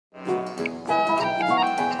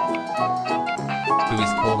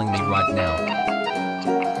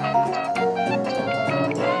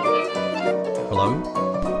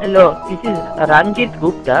Hello, this is Ranjit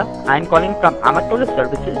Gupta. I'm calling from Amatola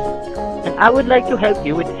Services, and I would like to help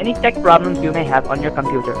you with any tech problems you may have on your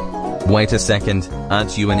computer. Wait a second,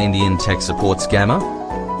 aren't you an Indian tech support scammer?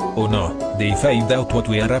 Oh no, they find out what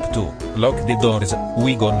we are up to. Lock the doors,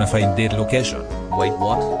 we gonna find their location. Wait,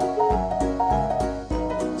 what?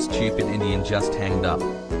 Stupid Indian just hanged up.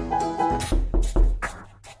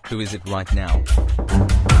 Who is it right now?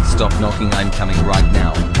 Stop knocking, I'm coming right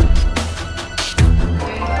now.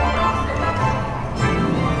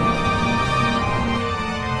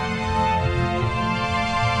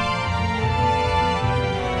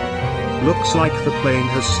 Looks like the plane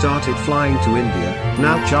has started flying to India.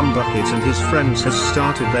 Now Chumbucket and his friends has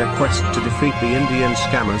started their quest to defeat the Indian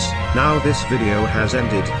scammers. Now this video has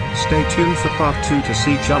ended. Stay tuned for part 2 to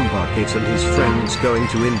see Chumbucket and his friends going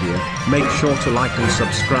to India. Make sure to like and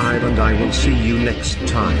subscribe, and I will see you next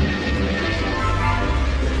time.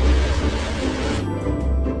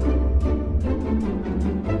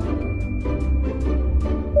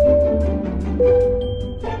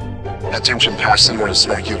 Attention passengers,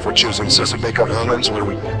 thank you for choosing Chumbucket Airlines, where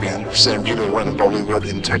we understand you don't run a Bollywood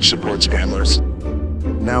and tech support scammers.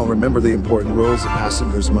 Now remember the important rules. The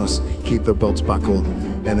passengers must keep their belts buckled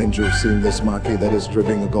and enjoy seeing this monkey that is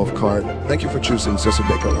driving a golf cart. Thank you for choosing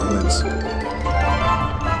Chumbucket Airlines.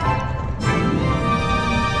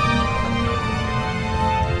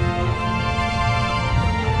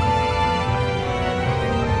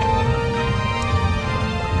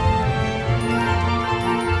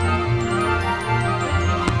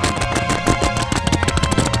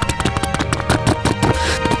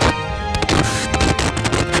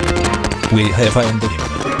 We have found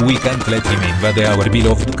him. We can't let him invade our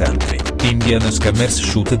beloved country. Indian scammers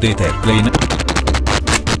shoot the airplane.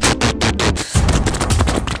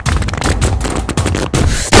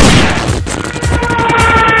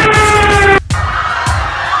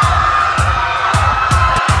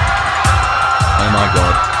 Oh my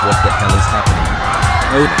god, what the hell is happening?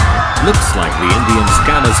 Oh, looks like the Indian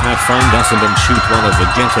scammers have found us and then shoot one of the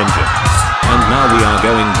jet engines. And now we are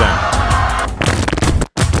going down.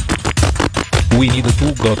 We need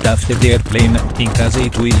to go after the airplane, in case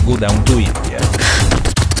it will go down to India.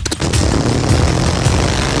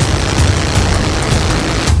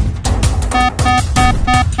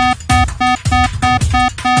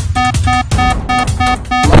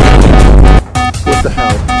 What the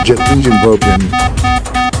hell? Jet engine broken.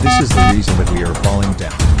 This is the reason that we are falling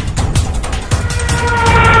down.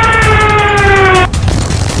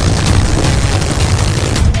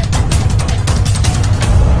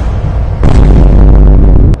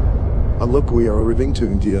 Look, we are arriving to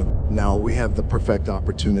India. Now we have the perfect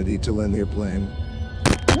opportunity to land the airplane.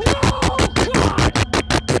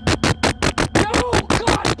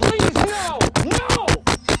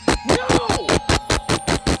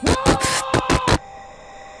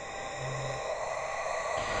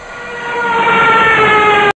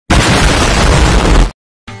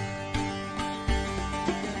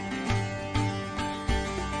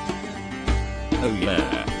 Oh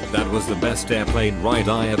yeah, that was the best airplane ride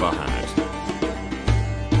I ever had.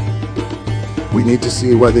 We need to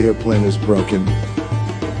see why the airplane is broken.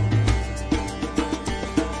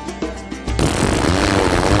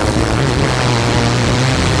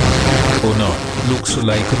 Oh no, looks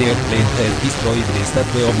like the airplane has destroyed the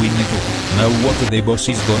statue of Winnetou. Now what the boss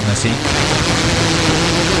is gonna see?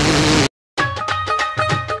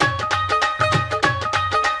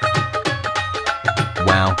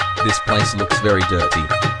 Wow, this place looks very dirty.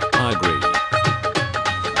 I agree.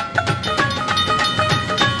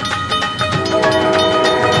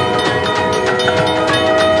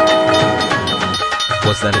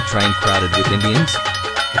 Was that a train crowded with Indians?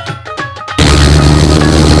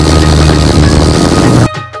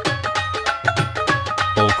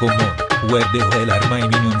 Oh come on, where the hell are my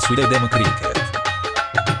minions with them cricket?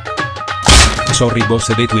 Sorry boss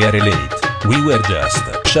that we are late. We were just,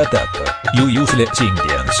 shut up, you useless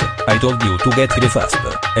Indians, I told you to get here fast,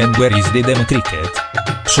 and where is the damn cricket?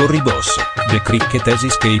 Sorry boss, the cricket has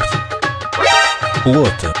escaped.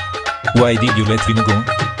 What? Why did you let him go?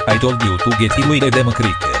 I told you to get away the damn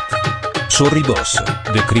cricket. Sorry boss,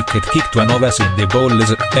 the cricket kicked one of us in the balls,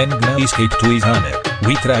 and now escaped to his hammer.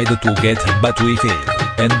 We tried to get him but we failed,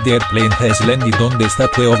 and the airplane has landed on the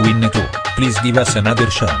statue of Winnetou. Please give us another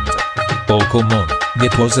chance. Oh come on,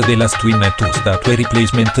 that was the last Winnetou statue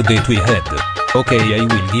replacement that we had. Okay, I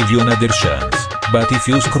will give you another chance, but if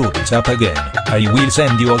you screw this up again, I will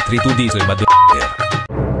send you all three to this motherfucker.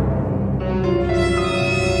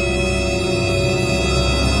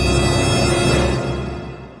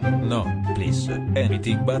 No, please,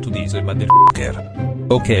 anything but this motherfucker.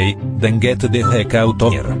 Okay, then get the heck out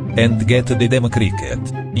of here, and get the damn cricket.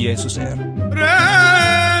 Yes sir.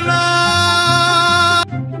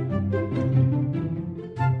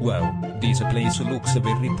 Wow, this place looks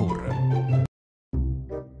very poor.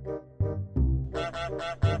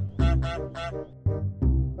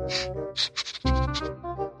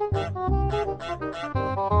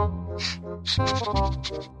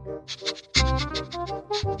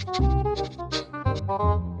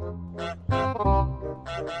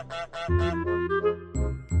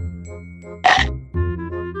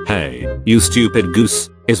 Hey, you stupid goose,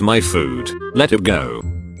 is my food, let it go.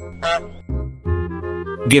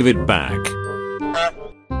 Give it back.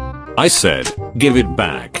 I said, give it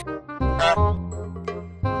back.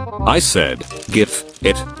 I said, give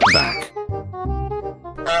it back.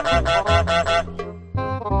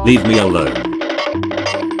 Leave me alone.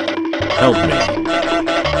 Help me.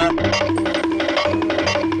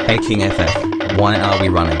 Hey King FF, why are we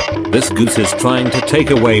running? This goose is trying to take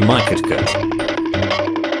away my KitKat.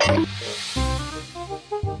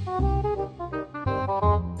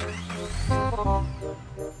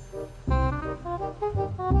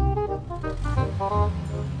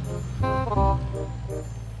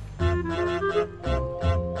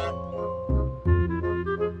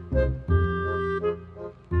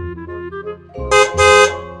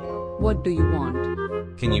 What do you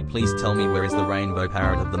want? Can you please tell me where is the rainbow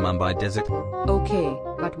parrot of the Mumbai desert? Okay,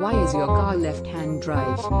 but why is your car left-hand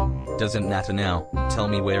drive? Doesn't matter now. Tell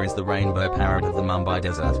me where is the rainbow parrot of the Mumbai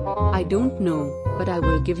desert? I don't know, but I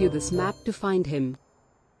will give you this map to find him.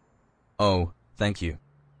 Oh, thank you.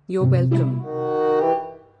 You're welcome.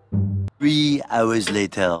 3 hours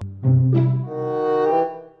later.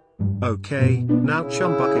 Okay, now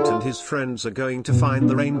Chumbucket and his friends are going to find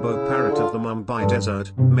the rainbow parrot of the Mumbai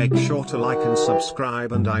desert. Make sure to like and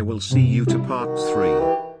subscribe, and I will see you to part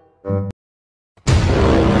 3.